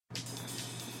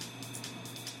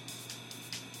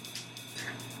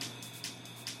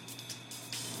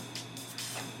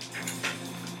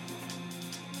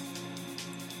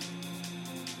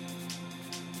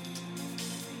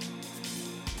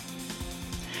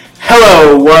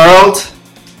Hello, world!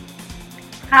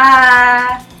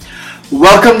 Hi!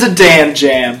 Welcome to Dan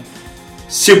Jam.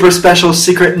 Super special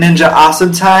secret ninja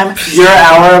awesome time, your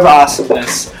hour of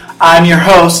awesomeness. I'm your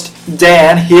host,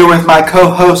 Dan, here with my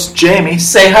co-host, Jamie.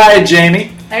 Say hi,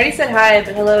 Jamie. I already said hi,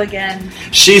 but hello again.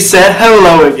 She said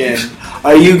hello again.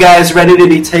 Are you guys ready to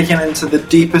be taken into the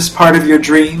deepest part of your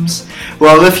dreams?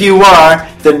 Well, if you are,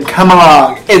 then come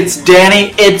along. It's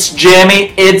Danny, it's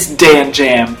Jamie, it's Dan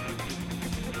Jam.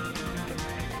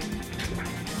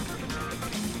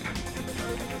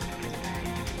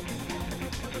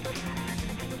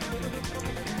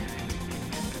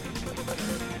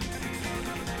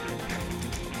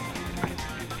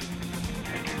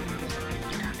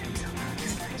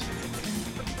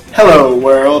 Hello,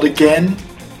 world, again.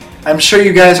 I'm sure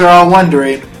you guys are all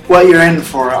wondering what you're in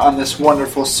for on this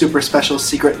wonderful, super special,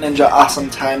 secret ninja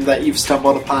awesome time that you've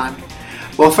stumbled upon.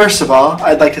 Well, first of all,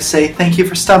 I'd like to say thank you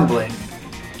for stumbling.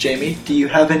 Jamie, do you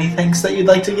have any thanks that you'd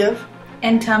like to give?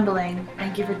 And tumbling.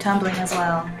 Thank you for tumbling as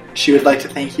well. She would like to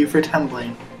thank you for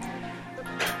tumbling.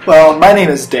 Well, my name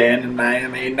is Dan, and I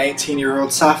am a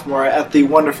 19-year-old sophomore at the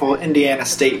wonderful Indiana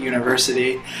State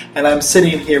University, and I'm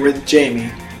sitting here with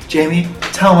Jamie. Jamie,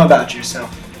 tell them about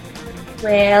yourself.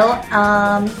 Well,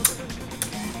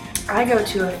 I go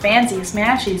to a fancy,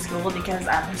 smashy school because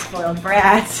I'm a spoiled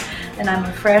brat, and I'm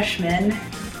a freshman,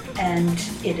 and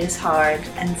it is hard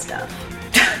and stuff.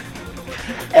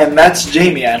 And that's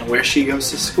Jamie on where she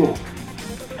goes to school.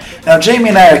 Now, Jamie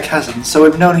and I are cousins, so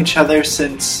we've known each other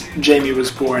since Jamie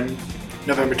was born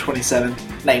November 27th,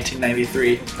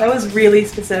 1993. That was really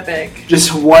specific.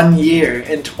 Just 1 year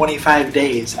and 25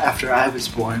 days after I was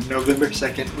born, November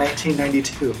 2nd,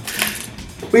 1992.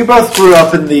 We both grew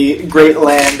up in the great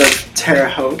land of Terre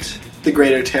Haute, the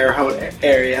greater Terre Haute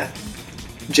area.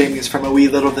 Jamie's from a wee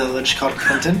little village called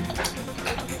Clinton.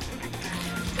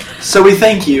 So we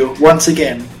thank you once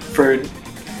again for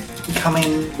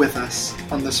coming with us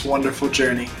on this wonderful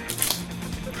journey.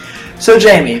 So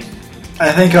Jamie,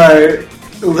 I think our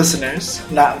listeners,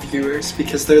 not viewers,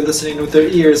 because they're listening with their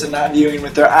ears and not viewing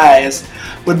with their eyes,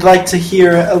 would like to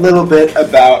hear a little bit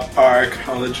about our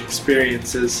college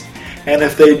experiences. And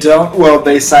if they don't, well,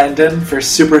 they signed in for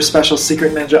Super Special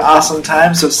Secret Ninja Awesome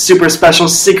Time, so Super Special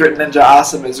Secret Ninja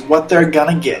Awesome is what they're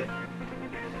gonna get.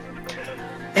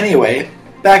 Anyway,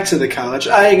 back to the college.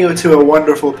 I go to a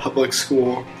wonderful public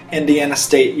school, Indiana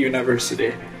State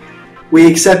University. We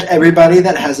accept everybody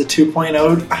that has a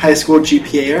 2.0 high school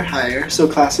GPA or higher, so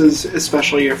classes,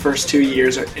 especially your first 2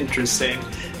 years, are interesting,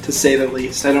 to say the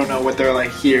least. I don't know what they're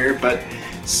like here, but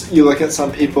you look at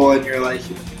some people and you're like,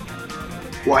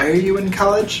 why are you in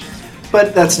college?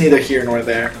 But that's neither here nor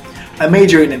there. I'm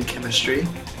majoring in chemistry.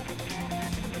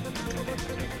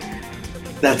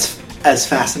 That's as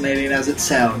fascinating as it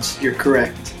sounds. You're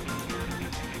correct.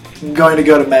 I'm going to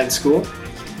go to med school.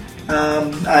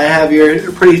 I have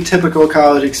your pretty typical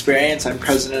college experience. I'm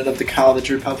president of the College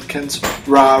Republicans.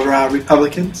 Rah, rah,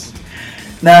 Republicans.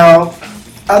 Now,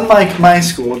 unlike my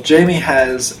school, Jamie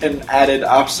has an added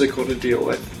obstacle to deal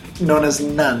with, known as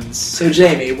nuns. So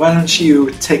Jamie, why don't you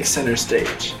take center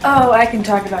stage? Oh, I can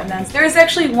talk about nuns. There is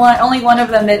actually only one of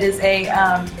them that is a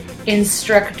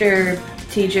instructor,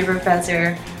 teacher,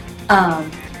 professor,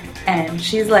 and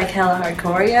she's like hella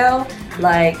hardcore, yo.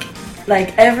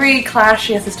 Like every class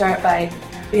she has to start by,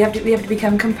 we have to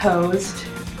become composed,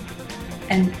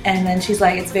 and then she's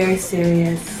like, it's very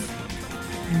serious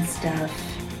and stuff,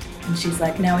 and she's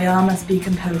like, no, we all must be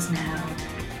composed now.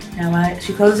 Now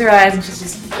she closes her eyes and she's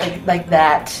just like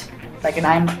that, like, and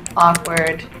I'm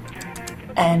awkward,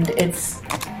 and it's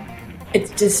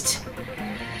just,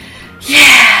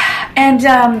 yeah. And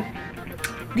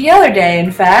the other day,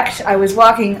 in fact, I was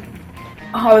walking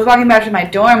back to my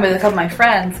dorm with a couple of my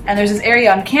friends, and there's this area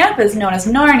on campus known as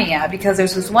Narnia, because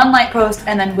there's this one light post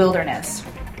and then wilderness.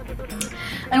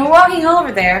 And we're walking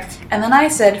over there, and then I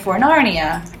said, for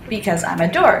Narnia, because I'm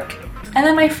a dork. And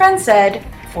then my friend said,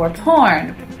 for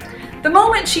porn. The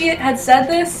moment she had said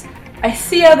this, I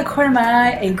see out of the corner of my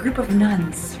eye a group of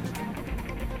nuns.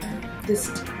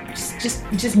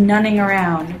 Just nunning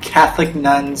around. Catholic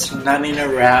nuns nunning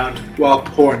around while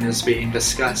porn is being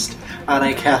discussed on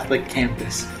a Catholic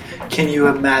campus. Can you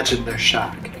imagine their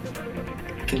shock?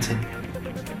 Continue.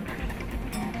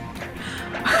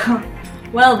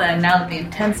 Well then, now that the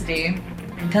intensity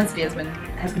has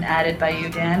been added by you,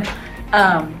 Dan.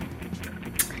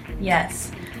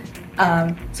 Yes.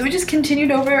 So we just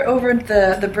continued over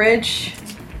the bridge,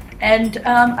 and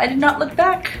I did not look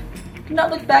back. Did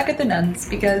not look back at the nuns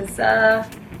because,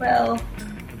 well,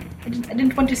 I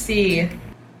didn't want to see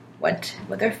what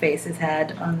their faces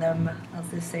had on them. I'll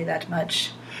just say that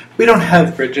much. We don't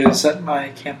have bridges at my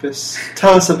campus.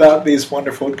 Tell us about these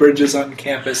wonderful bridges on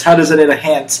campus. How does it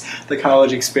enhance the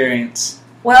college experience?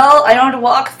 Well, I don't have to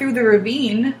walk through the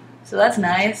ravine, so that's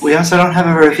nice. We also don't have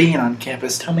a ravine on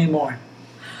campus. Tell me more.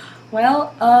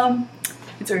 Well,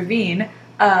 it's a ravine.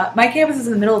 My campus is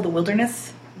in the middle of the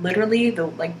wilderness. Literally,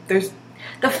 there's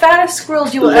the fattest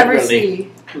squirrels you will ever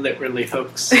see. Literally,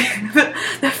 folks.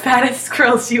 The fattest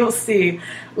squirrels you will see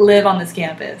live on this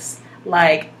campus.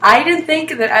 Like, I didn't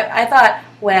think that, I thought,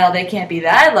 well, they can't be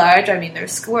that large. I mean, they're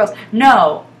squirrels.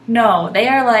 No, they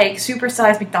are like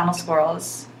supersized McDonald's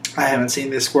squirrels. I haven't seen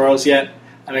these squirrels yet.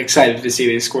 I'm excited to see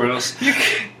these squirrels.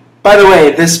 By the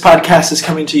way, this podcast is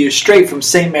coming to you straight from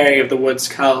St. Mary of the Woods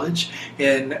College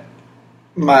in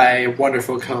my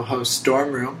wonderful co-host's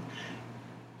dorm room.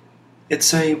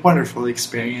 It's a wonderful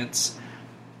experience.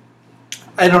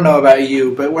 I don't know about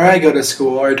you, but where I go to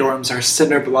school, our dorms are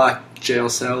cinder block jail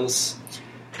cells.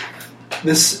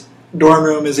 This dorm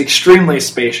room is extremely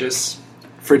spacious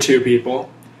for 2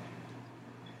 people.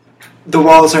 The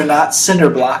walls are not cinder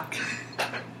block.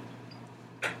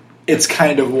 It's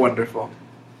kind of wonderful.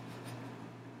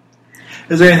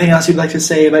 Is there anything else you'd like to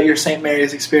say about your St.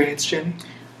 Mary's experience, Jenny?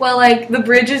 Well, like the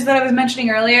bridges that I was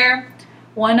mentioning earlier,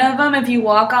 one of them, if you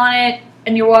walk on it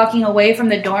and you're walking away from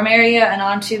the dorm area and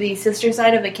onto the sister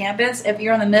side of the campus, if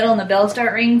you're in the middle and the bells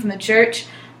start ringing from the church,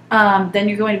 then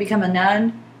you're going to become a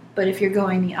nun. But if you're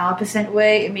going the opposite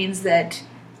way, it means that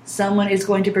someone is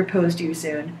going to propose to you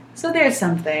soon. So there's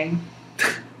something.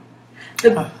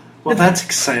 That's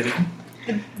exciting.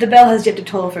 The bell has yet to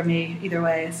toll for me either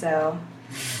way, so...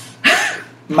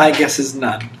 My guess is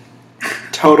none.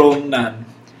 Total none.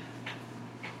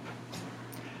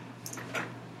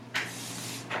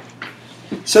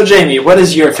 So, Jamie, what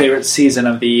is your favorite season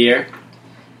of the year?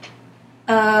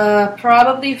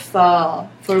 Probably fall.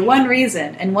 For one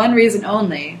reason, and one reason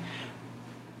only.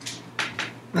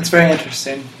 That's very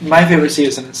interesting. My favorite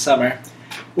season is summer.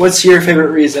 What's your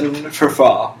favorite reason for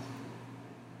fall?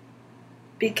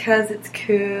 Because it's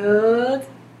cool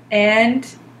and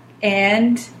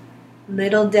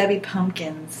Little Debbie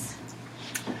pumpkins.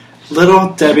 Little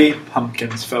Debbie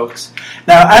pumpkins, folks.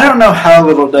 Now, I don't know how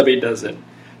Little Debbie does it,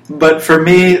 but for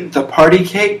me, the party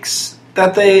cakes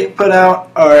that they put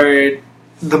out are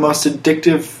the most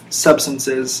addictive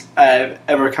substances I've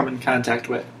ever come in contact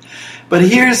with. But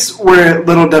here's where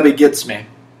Little Debbie gets me.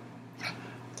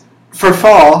 For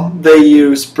fall, they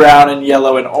use brown and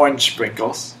yellow and orange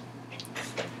sprinkles.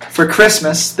 For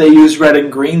Christmas, they use red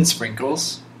and green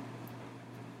sprinkles.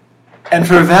 And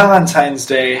for Valentine's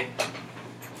Day,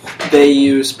 they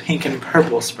use pink and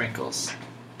purple sprinkles.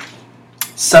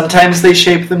 Sometimes they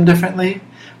shape them differently,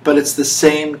 but it's the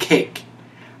same cake.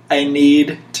 I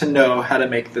need to know how to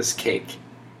make this cake.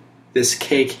 This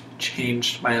cake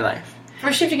changed my life.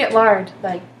 First you have to get lard,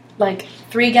 like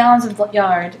 3 gallons of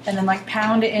lard, and then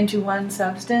pound it into one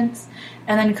substance,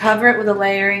 and then cover it with a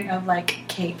layering of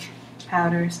cake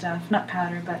powder stuff. Not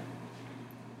powder, but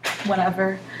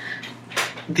whatever.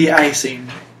 The icing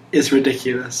is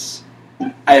ridiculous.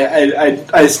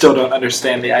 I still don't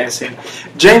understand the icing.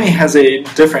 Jamie has a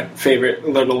different favorite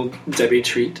Little Debbie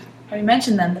treat. I already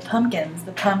mentioned them, the pumpkins.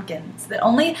 They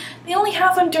only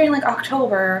have them during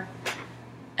October,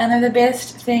 and they're the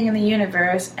best thing in the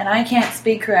universe. And I can't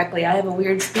speak correctly. I have a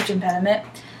weird speech impediment,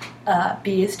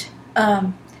 beast.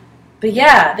 But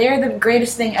yeah, they're the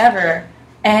greatest thing ever.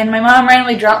 And my mom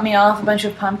randomly dropped me off a bunch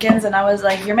of pumpkins, and I was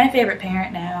like, "You're my favorite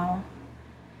parent now."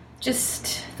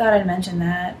 Just thought I'd mention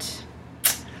that.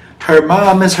 Her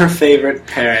mom is her favorite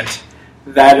parent.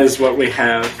 That is what we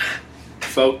have,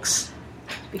 folks.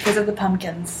 Because of the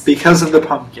pumpkins. Because of the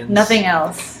pumpkins. Nothing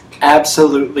else.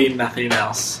 Absolutely nothing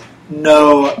else.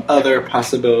 No other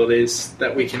possibilities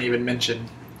that we can even mention.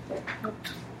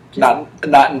 Nope.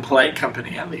 Not in polite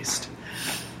company, at least.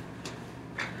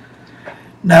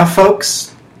 Now,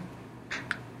 folks,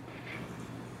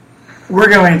 we're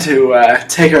going to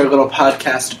take our little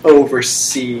podcast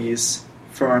overseas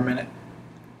for a minute.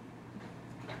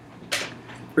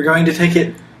 We're going to take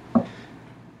it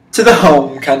to the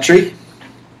home country,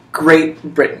 Great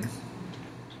Britain.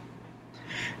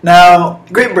 Now,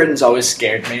 Great Britain's always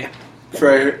scared me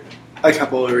for a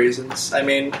couple of reasons. I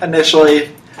mean,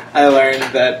 initially, I learned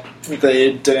that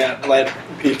they didn't let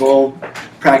people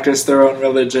practice their own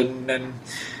religion, and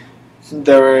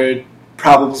there were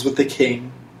problems with the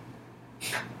king.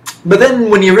 But then,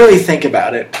 when you really think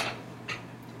about it,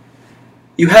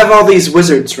 you have all these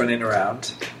wizards running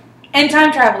around. And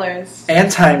time travelers.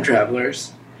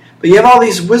 But you have all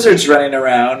these wizards running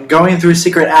around, going through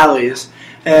secret alleys,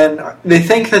 and they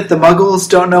think that the muggles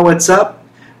don't know what's up.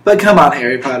 But come on,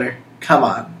 Harry Potter. Come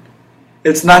on.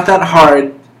 It's not that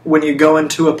hard when you go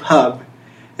into a pub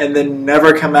and then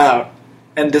never come out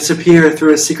and disappear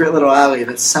through a secret little alley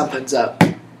that something's up.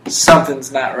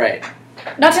 Something's not right.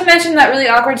 Not to mention that really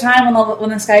awkward time when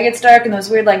the sky gets dark and those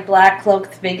weird, like, black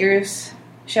cloaked figures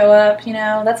show up, you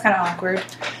know? That's kind of awkward.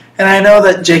 And I know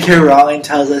that J.K. Rowling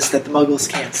tells us that the Muggles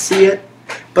can't see it,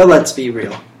 but let's be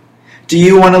real. Do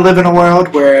you want to live in a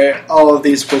world where all of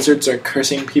these wizards are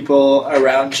cursing people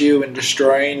around you and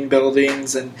destroying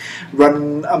buildings and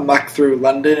running amok through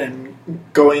London and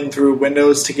going through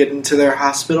windows to get into their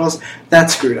hospitals?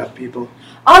 That's screwed up, people.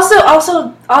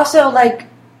 Also, like,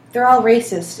 they're all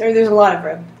racist. Or there's a lot of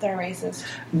them that are racist.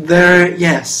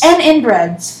 Yes. And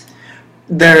inbreds.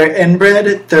 They're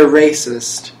inbred, they're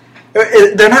racist.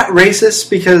 They're not racist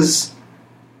because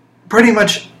pretty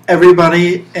much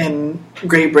everybody in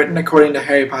Great Britain, according to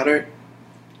Harry Potter,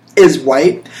 is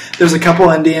white. There's a couple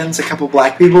Indians, a couple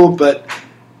black people, but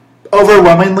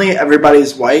overwhelmingly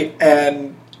everybody's white,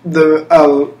 and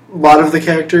a lot of the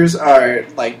characters are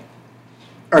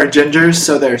gingers,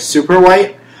 so they're super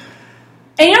white.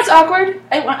 And you know what's awkward?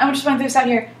 I just want to throw this out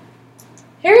here.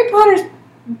 Harry Potter's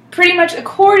pretty much,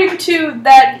 according to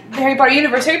the Harry Potter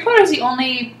universe, Harry Potter is the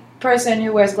only person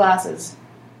who wears glasses.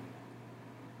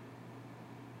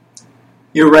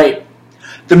 You're right.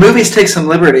 The movies take some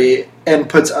liberty and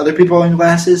puts other people in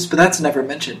glasses, but that's never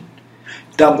mentioned.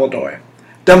 Dumbledore.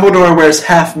 Dumbledore wears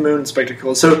half-moon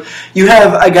spectacles, so you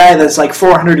have a guy that's like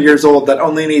 400 years old that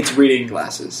only needs reading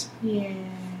glasses. Yeah.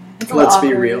 Let's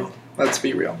be real. Let's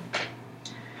be real.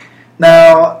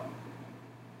 Now,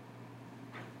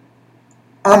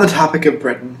 on the topic of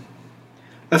Britain,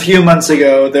 a few months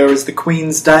ago there was the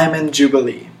Queen's Diamond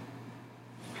Jubilee.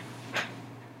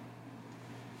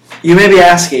 You may be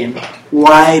asking,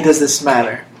 why does this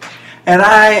matter? And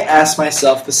I ask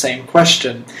myself the same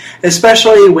question,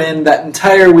 especially when that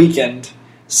entire weekend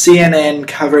CNN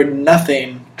covered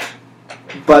nothing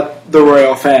but the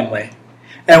royal family.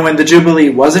 And when the Jubilee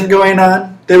wasn't going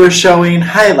on, they were showing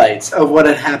highlights of what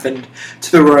had happened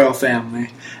to the royal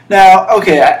family. Now,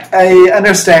 okay, I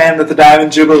understand that the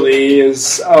Diamond Jubilee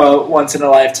is a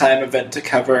once-in-a-lifetime event to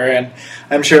cover, and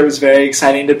I'm sure it was very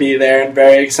exciting to be there and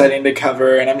very exciting to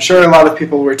cover, and I'm sure a lot of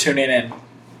people were tuning in.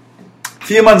 A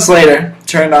few months later,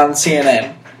 turned on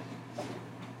CNN,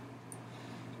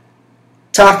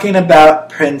 talking about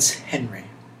Prince Henry.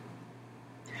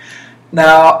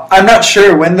 Now, I'm not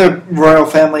sure when the royal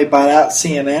family bought out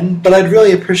CNN, but I'd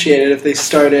really appreciate it if they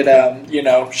started,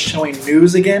 showing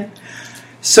news again.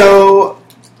 So,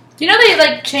 do you know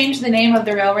they changed the name of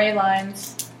the railway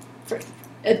lines so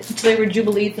they were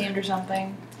Jubilee themed or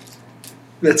something?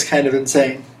 That's kind of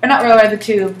insane. Or not railway, the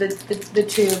tube,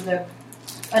 the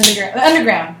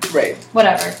underground. Right.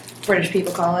 Whatever British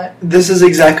people call it. This is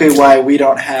exactly why we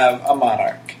don't have a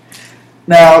monarch.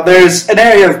 Now, there's an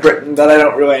area of Britain that I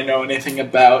don't really know anything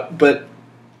about, but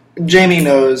Jamie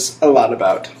knows a lot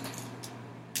about.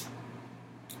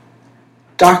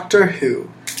 Doctor Who.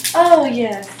 Oh,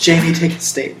 yes. Jamie, take the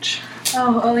stage.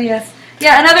 Oh, yes.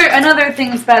 Yeah, another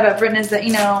thing that's bad about Britain is that,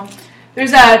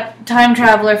 there's that time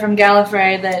traveler from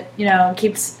Gallifrey that,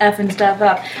 keeps effing stuff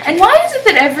up. And why is it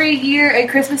that every year at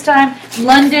Christmas time,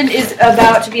 London is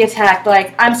about to be attacked?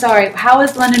 I'm sorry, how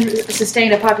has London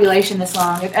sustained a population this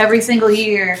long if every single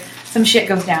year some shit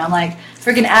goes down?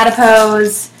 Freaking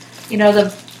adipose,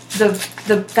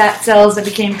 the fat cells that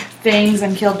became things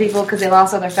and killed people because they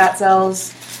lost all their fat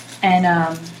cells.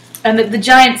 And the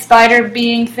giant spider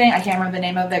being thing, I can't remember the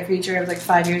name of that creature, it was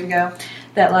 5 years ago,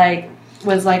 that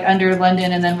was under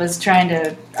London and then was trying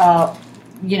to,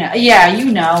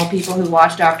 people who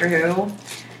watch Doctor Who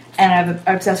and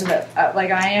are obsessed with it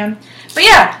like I am. But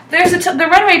yeah, there's the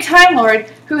runaway Time Lord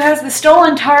who has the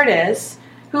stolen TARDIS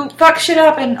who fucks shit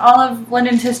up in all of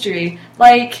London's history.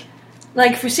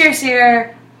 For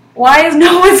Sear, why is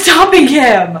no one stopping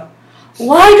him?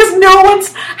 Why does no one...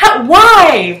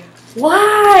 Why?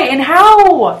 Why? And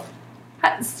how?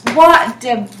 What?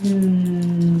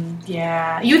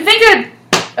 Yeah. You'd think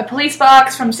a police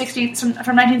box from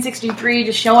 1963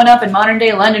 just showing up in modern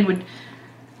day London would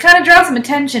kind of draw some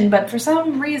attention, but for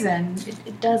some reason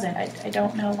it doesn't. I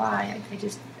don't know why.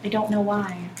 I don't know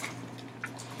why.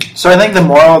 So I think the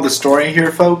moral of the story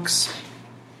here, folks...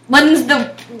 London's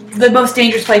the most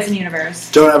dangerous place in the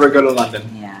universe. Don't ever go to London.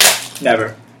 Yeah.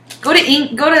 Never. Go to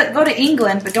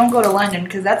England, but don't go to London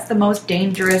because that's the most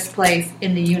dangerous place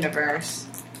in the universe.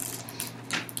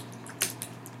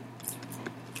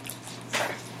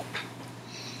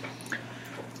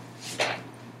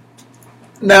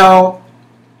 Now,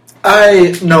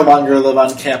 I no longer live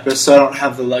on campus, so I don't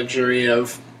have the luxury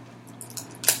of,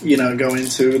 going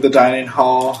to the dining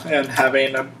hall and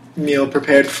having a meal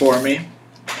prepared for me.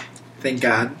 thank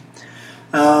God.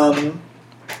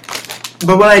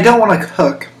 But when I don't want to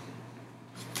cook,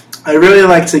 I really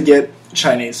like to get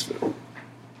Chinese food.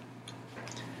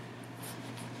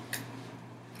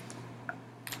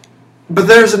 But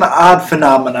there's an odd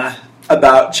phenomena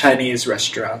about Chinese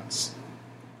restaurants.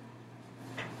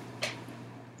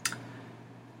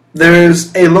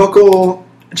 There's a local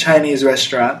Chinese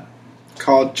restaurant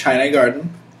called China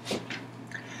Garden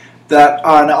that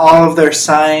on all of their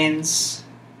signs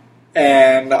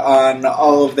and on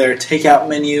all of their takeout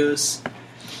menus,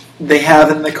 they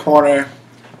have in the corner,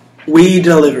 "We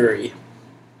Delivery."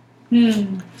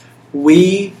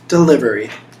 We Delivery.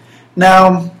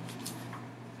 Now,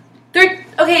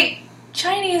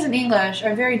 Chinese and English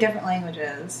are very different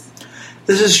languages.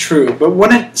 this is true, but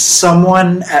wouldn't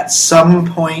someone at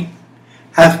some point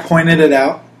have pointed it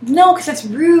out? No, because it's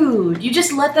rude. You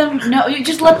just let them know. You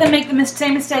just let them make the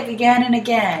same mistake again and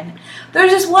again.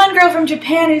 There's this one girl from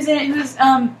Japan who's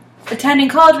attending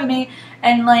college with me,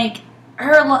 and like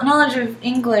her knowledge of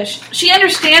English, she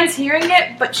understands hearing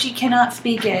it, but she cannot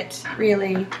speak it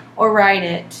really or write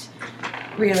it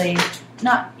really.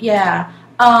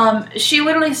 She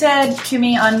literally said to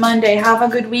me on Monday, "Have a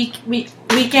good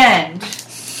weekend,"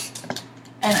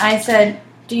 and I said,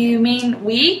 "Do you mean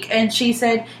week?" And she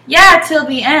said, "Yeah, till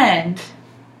the end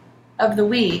of the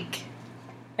week,"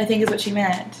 I think is what she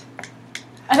meant.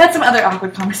 I've had some other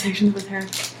awkward conversations with her.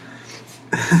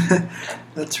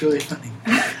 That's really funny.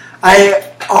 I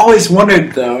always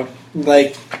wondered, though,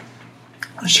 like,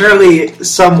 surely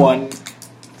someone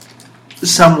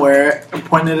somewhere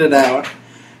pointed it out.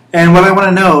 And what I want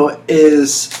to know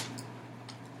is,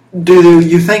 do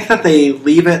you think that they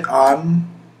leave it on,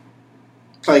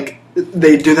 like,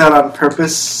 they do that on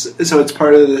purpose, so it's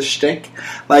part of the shtick?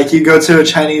 Like, you go to a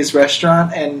Chinese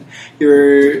restaurant and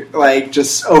you're, like,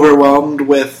 just overwhelmed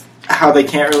with how they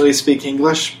can't really speak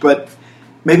English, but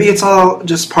maybe it's all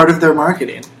just part of their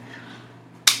marketing.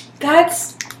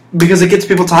 Because it gets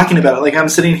people talking about it. Like, I'm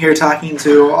sitting here talking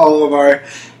to all of our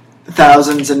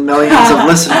thousands and millions of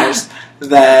listeners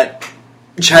that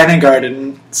China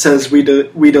Garden says we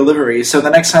delivery. So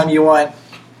the next time you want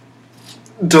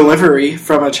delivery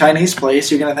from a Chinese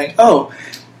place, you're going to think, oh,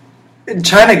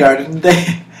 China Garden,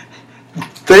 they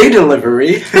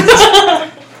delivery.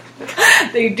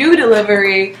 They do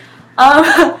delivery.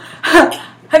 Have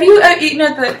you eaten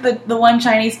at the one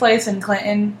Chinese place in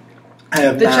Clinton? I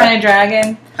have the not. China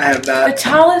Dragon? I have not. The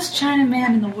tallest China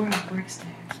man in the world works there.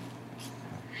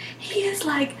 He is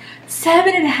like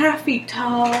 7.5 feet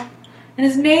tall. And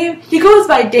his name, he goes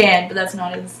by Dan, but that's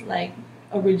not his like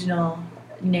original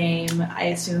name, I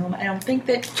assume. I don't think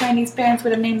that Chinese parents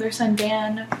would have named their son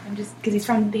Dan. Just because he's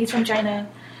from China,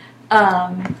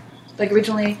 like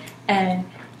originally, and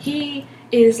he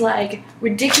is like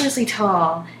ridiculously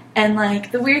tall. And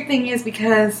like the weird thing is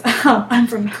because I'm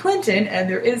from Clinton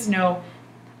and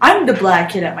I'm the black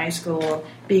kid at my school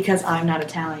because I'm not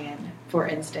Italian, for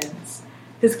instance.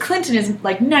 Because Clinton is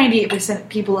like 98%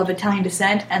 people of Italian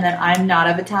descent, and then I'm not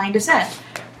of Italian descent.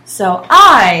 So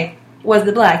I was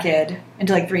the black kid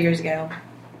until like 3 years ago,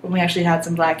 when we actually had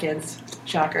some black kids.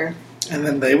 Shocker. And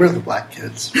then they were the black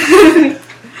kids.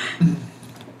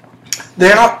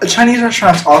 Chinese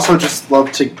restaurants also just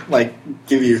love to like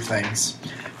give you things.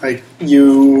 Like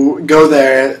you go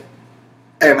there,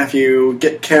 and if you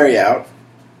get carry out,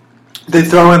 they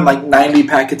throw in like 90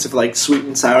 packets of like sweet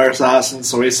and sour sauce and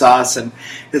soy sauce, and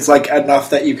it's like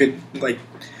enough that you could like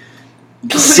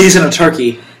season a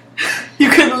turkey.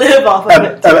 You could live off of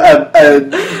it. A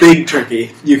big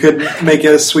turkey. You could make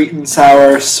a sweet and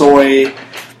sour soy,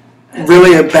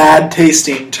 really a bad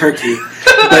tasting turkey,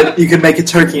 but you could make a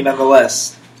turkey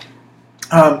nonetheless.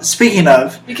 Speaking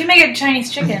of, you can make a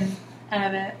Chinese chicken out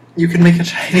of it. You can make a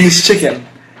Chinese chicken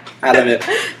out of it.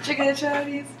 Chicken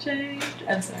Chinese change.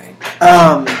 I'm sorry.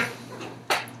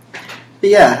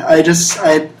 Yeah, I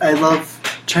love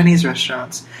Chinese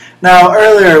restaurants. Now,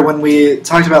 earlier when we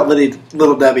talked about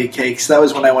Little Debbie cakes, that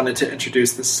was when I wanted to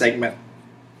introduce this segment.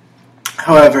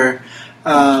 However,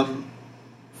 I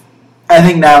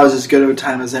think now is as good of a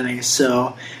time as any,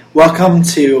 so welcome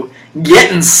to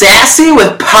Getting Sassy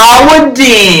with Pawa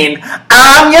Dean.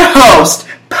 I'm your host,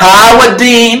 Pawa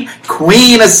Dean,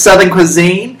 Queen of Southern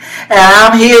Cuisine, and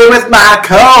I'm here with my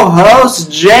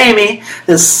co-host, Jamie,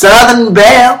 the Southern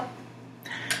Belle.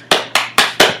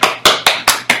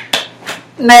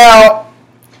 Now,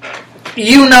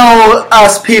 you know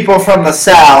us people from the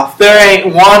South. There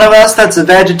ain't one of us that's a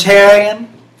vegetarian.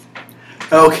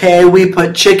 Okay, we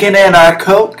put chicken in our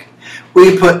Coke.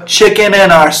 We put chicken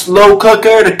in our slow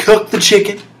cooker to cook the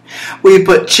chicken. We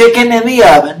put chicken in the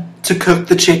oven to cook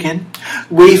the chicken.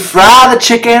 We fry the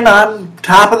chicken on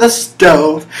top of the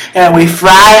stove, and we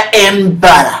fry it in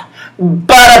butter.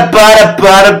 Butter, butter,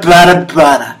 butter, butter,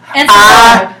 butter. And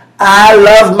lard. I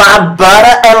love my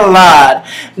butter and lard.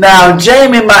 Now,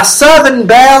 Jamie, my Southern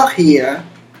belle here,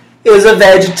 is a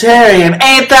vegetarian.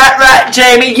 Ain't that right,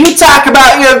 Jamie? You talk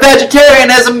about your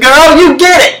vegetarianism, girl. You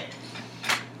get it.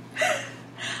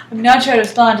 I'm not sure to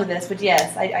respond to this, but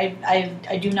yes,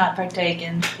 I do not partake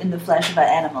in the flesh of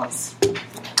animals.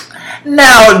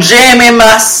 Now, Jamie,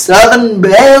 my Southern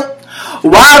belle,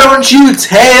 why don't you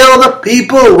tell the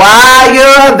people why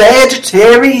you're a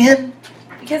vegetarian?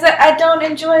 Because I don't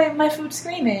enjoy my food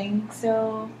screaming,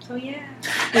 so yeah.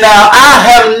 Now, I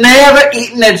have never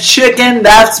eaten a chicken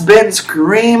that's been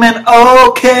screaming,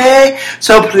 okay?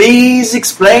 So please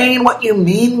explain what you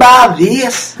mean by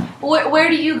this. Where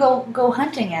do you go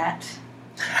hunting at?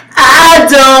 I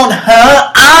don't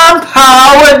hunt. I'm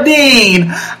Power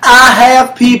Dean. I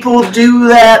have people do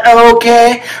that,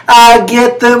 okay? I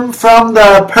get them from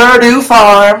the Purdue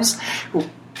Farms,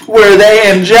 where they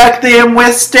inject them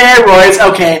with steroids.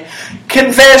 Okay,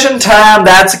 confession time,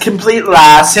 that's a complete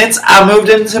lie. Since I moved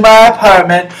into my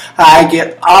apartment, I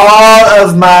get all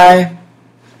of my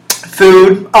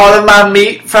food, all of my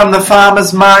meat from the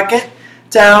farmer's market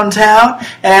downtown.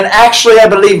 And actually, I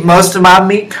believe most of my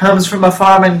meat comes from a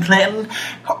farm in Clinton.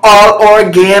 All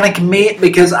organic meat,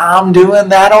 because I'm doing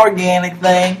that organic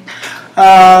thing.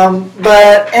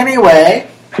 But anyway,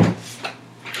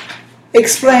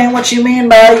 explain what you mean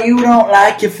by you don't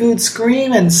like your food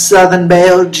screaming, Southern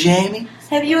Belle Jamie.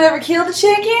 Have you ever killed a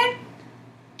chicken?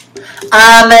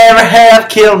 I never have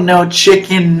killed no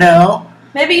chicken, no.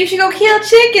 Maybe you should go kill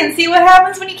chicken. See what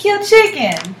happens when you kill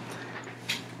chicken.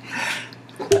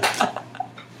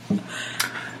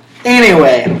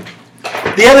 Anyway,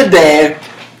 the other day,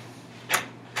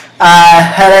 I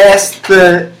had asked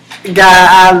the guy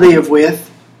I live with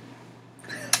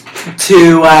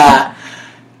to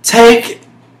take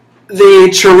the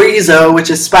chorizo, which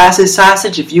is spicy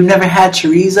sausage. If you've never had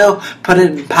chorizo, put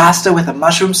it in pasta with a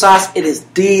mushroom sauce. It is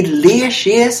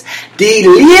delicious.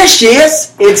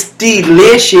 Delicious. It's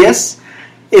delicious.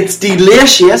 It's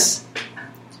delicious.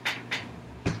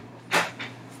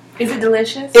 Is it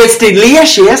delicious? It's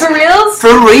delicious. For reals?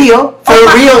 For real. For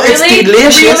real. Really? It's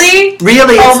delicious. Really?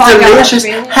 Really, Oh it's my delicious.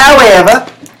 gosh, really? However,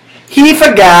 he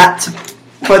forgot to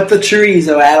put the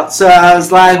chorizo out, so I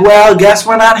was like, well, guess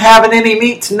we're not having any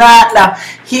meat tonight. Now,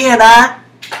 he and I,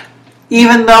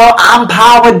 even though I'm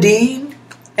Power Dean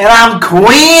and I'm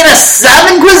queen of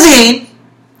Southern cuisine,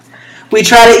 we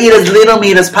try to eat as little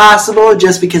meat as possible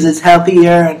just because it's healthier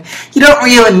and you don't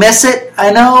really miss it.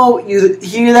 I know you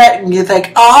hear that and you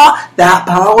think, oh, that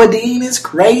Power Dean is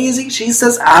crazy. She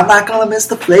says, I'm not going to miss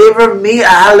the flavor of meat.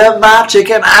 I love my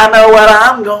chicken. I know what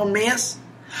I'm going to miss.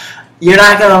 You're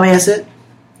not going to miss it.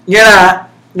 You're not.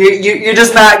 You're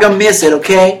just not going to miss it,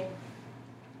 okay?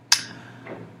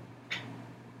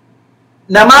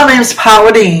 Now, my name's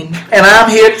Power Dean, and I'm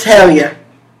here to tell you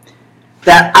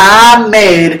that I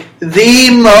made the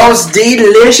most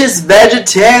delicious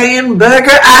vegetarian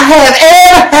burger I have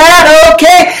ever had,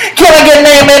 okay? Can I get an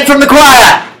amen from the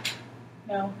choir?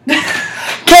 No.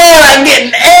 Can I get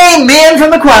an amen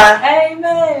from the choir?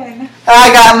 Amen.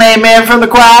 I got an amen from the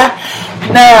choir.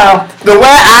 Now, the way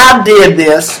I did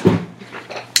this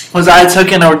was I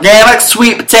took an organic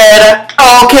sweet potato,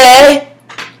 okay?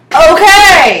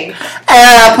 Okay. And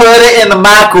I put it in the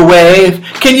microwave.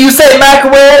 Can you say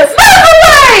microwave?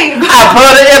 Microwave! I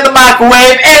put it in the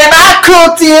microwave and I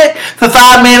cooked it for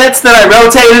 5 minutes. Then I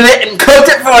rotated it and cooked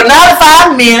it for another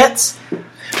 5 minutes.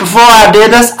 Before I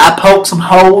did this, I poked some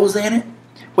holes in it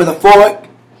with a fork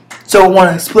so it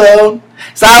wouldn't explode.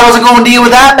 So I wasn't going to deal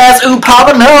with that mess. Ooh,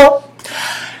 Papa, no.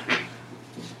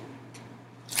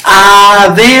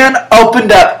 I then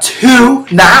opened up two,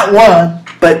 not one,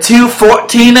 but two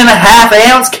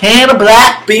 14.5-ounce can of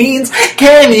black beans.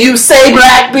 Can you say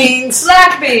black beans?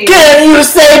 Black beans. Can you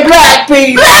say black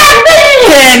beans? Black beans.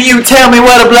 Can you tell me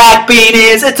what a black bean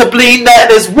is? It's a bean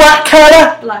that is what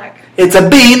color? Black. It's a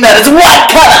bean that is what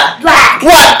color? Black.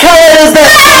 What color is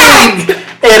that bean?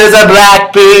 It is a black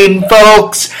bean,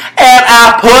 folks. And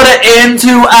I put it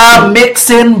into a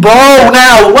mixing bowl.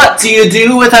 Now, what do you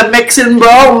do with a mixing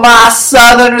bowl, my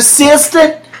southern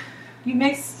assistant? You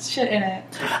mix shit in it.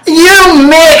 You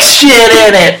mix shit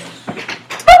in it.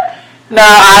 Now,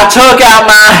 I took out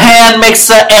my hand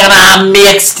mixer and I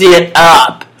mixed it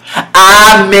up.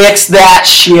 I mixed that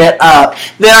shit up.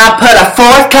 Then I put a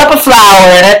 4th cup of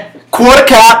flour in it. 1/4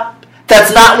 cup.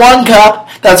 That's not 1 cup.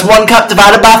 That's 1 cup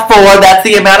divided by 4. That's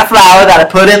the amount of flour that I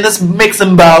put in this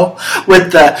mixing bowl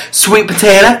with the sweet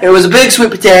potato. It was a big sweet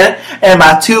potato. And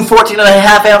my 2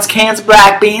 14.5-ounce cans of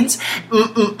black beans.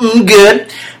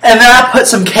 Good. And then I put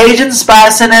some Cajun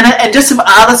spicing in it and just some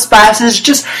other spices.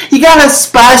 Just, you gotta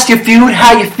spice your food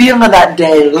how you feeling that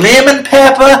day. Lemon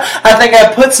pepper. I think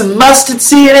I put some mustard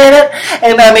seed in it.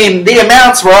 And I mean, the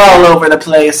amounts were all over the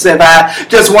place. If I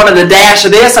just wanted a dash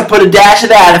of this, I put a dash of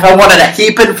that. If I wanted a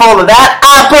heaping full of that,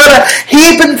 I put a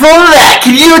heaping full of that.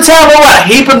 Can you tell me what a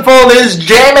heaping full is,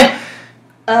 Jamie?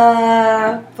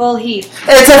 Full heap.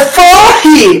 It's a full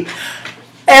heap.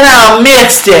 And I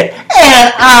mixed it,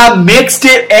 and I mixed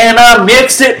it, and I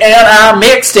mixed it, and I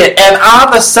mixed it. And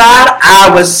on the side,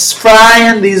 I was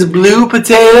frying these blue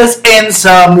potatoes in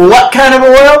some what kind of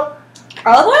oil?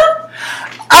 Olive oil?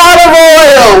 Olive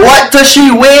oil. What does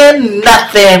she win?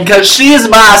 Nothing, because she's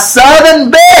my Southern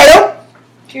belle.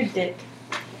 Your dick.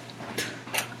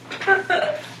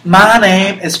 My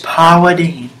name is Paula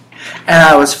Dean, and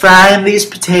I was frying these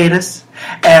potatoes,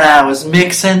 and I was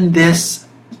mixing this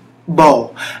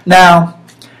bowl. Now,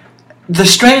 the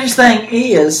strange thing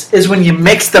is when you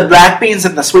mix the black beans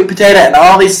and the sweet potato and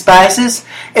all these spices,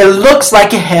 it looks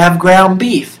like you have ground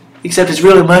beef, except it's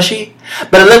really mushy,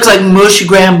 but it looks like mushy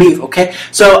ground beef, okay?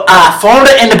 So I formed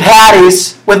it into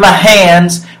patties with my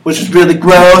hands, which was really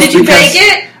gross. Did you bake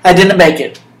it? I didn't bake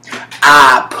it.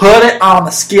 I put it on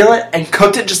the skillet and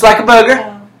cooked it just like a burger.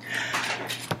 Oh.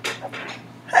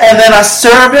 And then I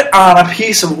served it on a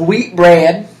piece of wheat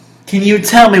bread. Can you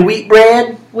tell me wheat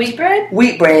bread? Wheat bread?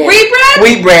 Wheat bread. Wheat bread?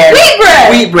 Wheat bread. Wheat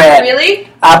bread! Wheat bread. Really?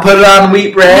 I put it on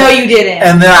wheat bread. No, you didn't.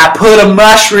 And then I put a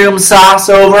mushroom sauce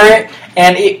over it,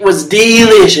 and it was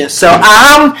delicious. So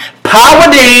I'm Paula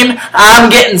Dean, I'm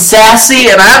getting sassy,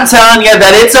 and I'm telling you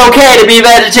that it's okay to be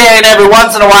vegetarian every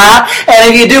once in a while, and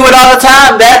if you do it all the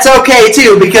time, that's okay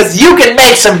too, because you can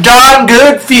make some darn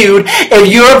good food if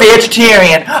you're a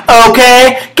vegetarian.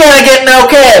 Okay? Can I get an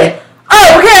okay?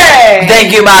 Okay!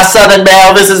 Thank you, my Southern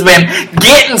belle. This has been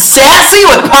Getting Sassy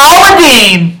with Paula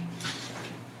Dean.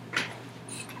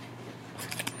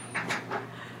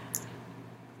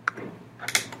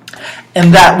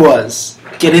 And that was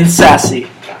Getting Sassy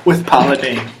with Paula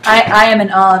Dean. I am in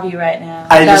awe of you right now.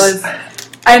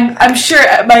 I'm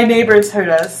sure my neighbors heard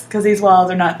us because these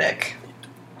walls are not thick.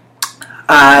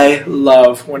 I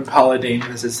love when Paula Dean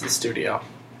visits the studio.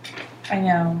 I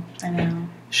know.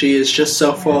 She is just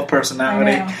so full of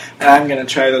personality. And I'm going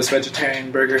to try those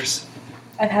vegetarian burgers.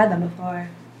 I've had them before.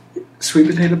 Sweet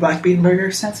potato black bean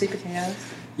burgers? Not sweet potatoes.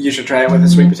 You should try it with a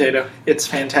sweet potato. It's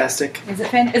fantastic. Is it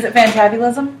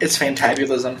fantabulism? It's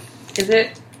fantabulism. Is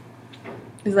it?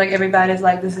 Is like everybody's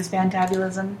like, this is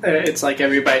fantabulism? It's like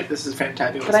every bite, this is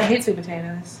fantabulism. But I hate sweet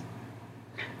potatoes.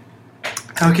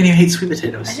 How can you hate sweet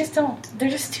potatoes? I just don't. They're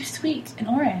just too sweet and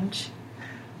orange.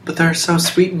 But they're so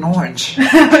sweet and orange.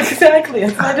 Exactly.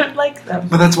 That's why I don't like them.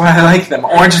 But that's why I like them.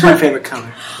 Orange is my favorite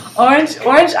color. Orange.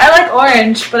 I like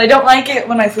orange, but I don't like it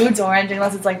when my food's orange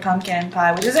unless it's like pumpkin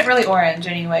pie, which isn't really orange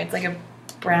anyway. It's like a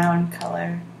brown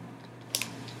color.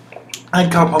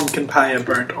 I'd call pumpkin pie a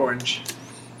burnt orange.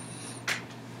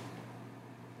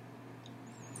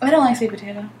 I don't like sweet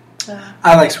potato. So.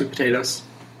 I like sweet potatoes.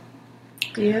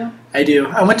 Do you? I do.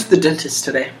 I went to the dentist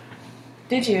today.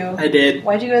 Did you? I did.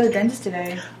 Why'd you go to the dentist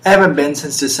today? I haven't been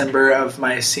since December of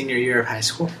my senior year of high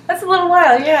school. That's a little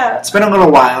while, yeah. It's been a little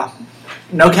while.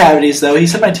 No cavities, though. He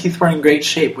said my teeth were in great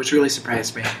shape, which really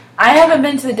surprised me. I haven't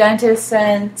been to the dentist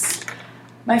since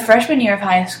my freshman year of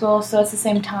high school, so it's the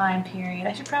same time period.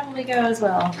 I should probably go as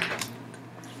well.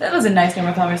 That was a nice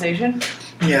normal conversation.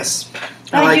 Yes.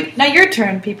 Now your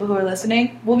turn, people who are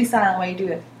listening. We'll be silent while you do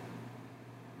it.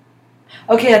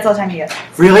 Okay, that's all the time you get.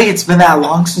 Really? It's been that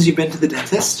long since you've been to the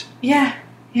dentist? Yeah.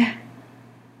 It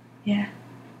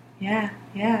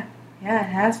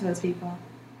has for those people.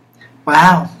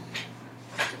 Wow.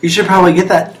 You should probably get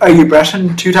that. Are you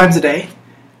brushing 2 times a day?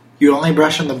 You only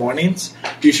brush in the mornings?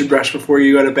 You should brush before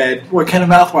you go to bed. What kind of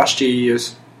mouthwash do you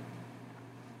use?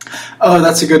 Oh,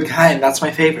 that's a good kind. That's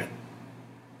my favorite.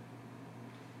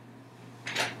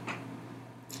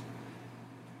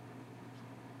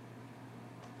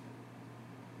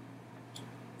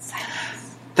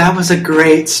 That was a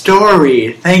great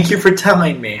story. Thank you for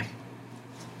telling me.